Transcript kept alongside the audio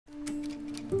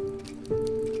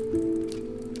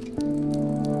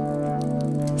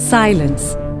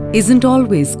Silence isn't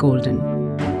always golden.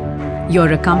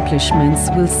 Your accomplishments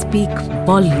will speak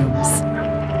volumes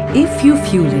if you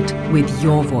fuel it with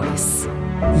your voice.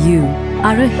 You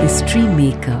are a history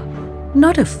maker,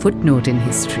 not a footnote in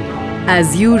history.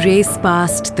 As you race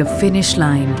past the finish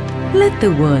line, let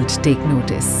the world take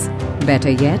notice.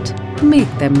 Better yet, make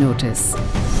them notice.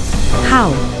 How?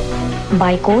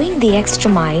 By going the extra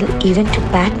mile, even to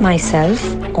pat myself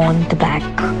on the back.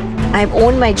 I've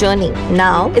owned my journey.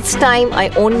 Now it's time I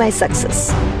own my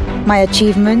success. My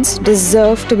achievements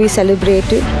deserve to be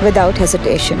celebrated without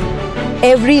hesitation.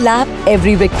 Every lap,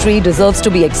 every victory deserves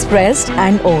to be expressed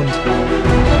and owned.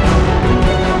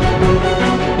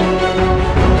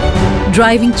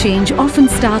 Driving change often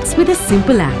starts with a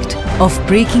simple act of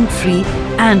breaking free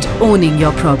and owning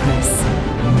your progress.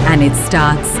 And it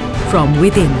starts from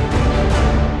within.